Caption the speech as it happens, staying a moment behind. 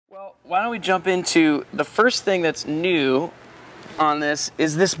Well, why don't we jump into the first thing that's new on this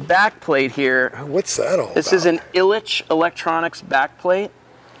is this backplate here. What's that all about? This is an Ilitch electronics backplate.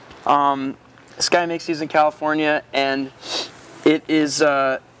 This guy makes these in California, and it is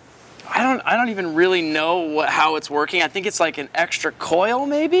I don't even really know how it's working. I think it's like an extra coil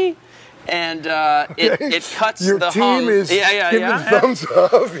maybe, and it cuts Your the team hum. is giving thumbs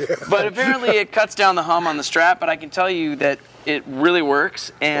up. Yeah. But apparently it cuts down the hum on the Strat. But I can tell you that it really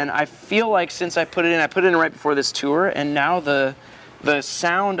works, and I feel like since I put it in right before this tour, and now the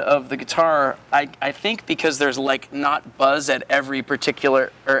sound of the guitar, I think because there's like not buzz at every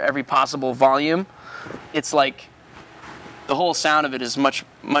particular or every possible volume, it's like the whole sound of it is much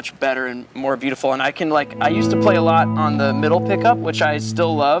better and more beautiful. And I used to play a lot on the middle pickup, which I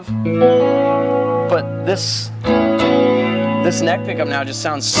still love, but this neck pickup now just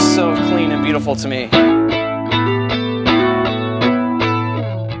sounds so clean and beautiful to me.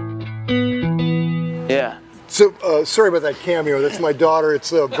 Yeah. So, sorry about that cameo. That's my daughter.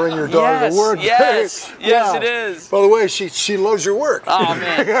 It's Bring Your Daughter to Work. Yes, yes, it is. By the way, she loves your work. Oh,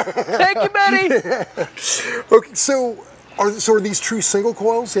 man. Thank you, Betty. Okay, so are these true single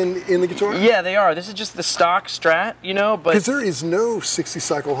coils in the guitar? Yeah, they are. This is just the stock Strat, you know, but... Because there is no 60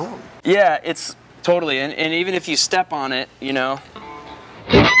 cycle hum. Yeah, it's totally, and even if you step on it, you know...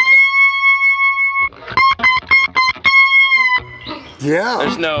 Yeah.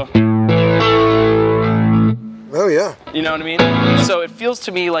 There's no... Oh, yeah. You know what I mean? So it feels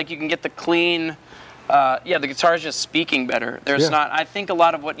to me like you can get the clean... yeah, the guitar's just speaking better. There's not... I think a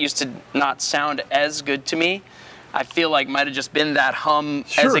lot of what used to not sound as good to me, I feel like might have just been that hum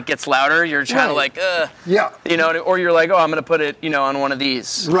as it gets louder. You're trying to like, yeah. You know, or you're like, oh, I'm going to put it, you know, on one of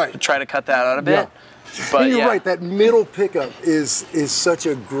these. Right. To try to cut that out a bit. Yeah. But and you're right, that middle pickup is such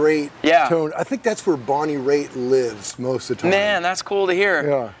a great tone. I think that's where Bonnie Raitt lives most of the time. Man, that's cool to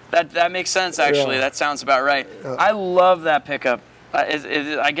hear. Yeah. That makes sense, actually. That sounds about right. I love that pickup.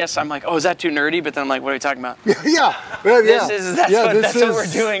 I guess I'm like, oh, is that too nerdy? But then I'm like, what are you talking about? That's what we're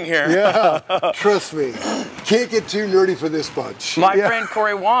doing here. Yeah, trust me. Can't get too nerdy for this bunch. My friend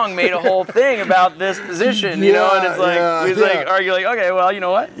Corey Wong made a whole thing about this position, you know, and it's like, he's like, okay, well, you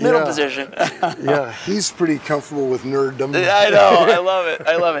know what? Middle position. Yeah, he's pretty comfortable with nerddom. I know, I love it,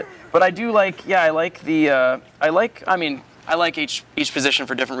 I love it. But I do like, I like each position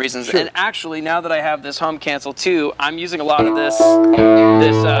for different reasons. Sure. And actually, now that I have this hum cancel too, I'm using a lot of this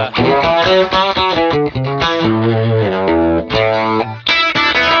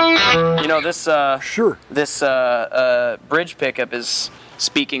you know, this bridge pickup is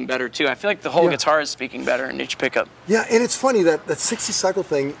speaking better too. I feel like the whole guitar is speaking better in each pickup. Yeah, and it's funny that 60 cycle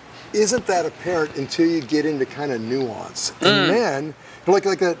thing isn't that apparent until you get into kind of nuance. And then, like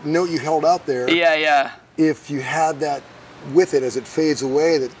that note you held out there. Yeah. If you had that with it as it fades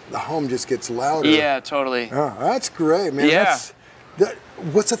away, that the hum just gets louder. Yeah, totally. Oh, that's great, man. Yeah.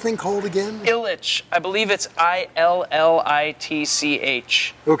 What's the thing called again? Ilitch. I believe it's I-L-L-I-T-C-H.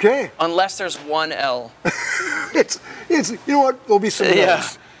 Okay. Unless there's one L. it's you know what? There'll be some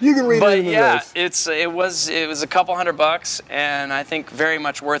notes. You can read it in the notes. It was a couple $100, and I think very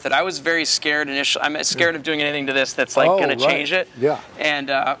much worth it. I was very scared initially. I'm scared of doing anything to this that's like going to change it. Yeah.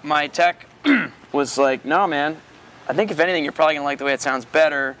 And my tech was like, no, man. I think if anything, you're probably going to like the way it sounds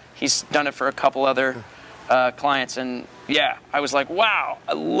better. He's done it for a couple other clients, and yeah, I was like, wow,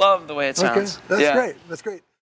 I love the way it sounds. Okay, that's great. That's great.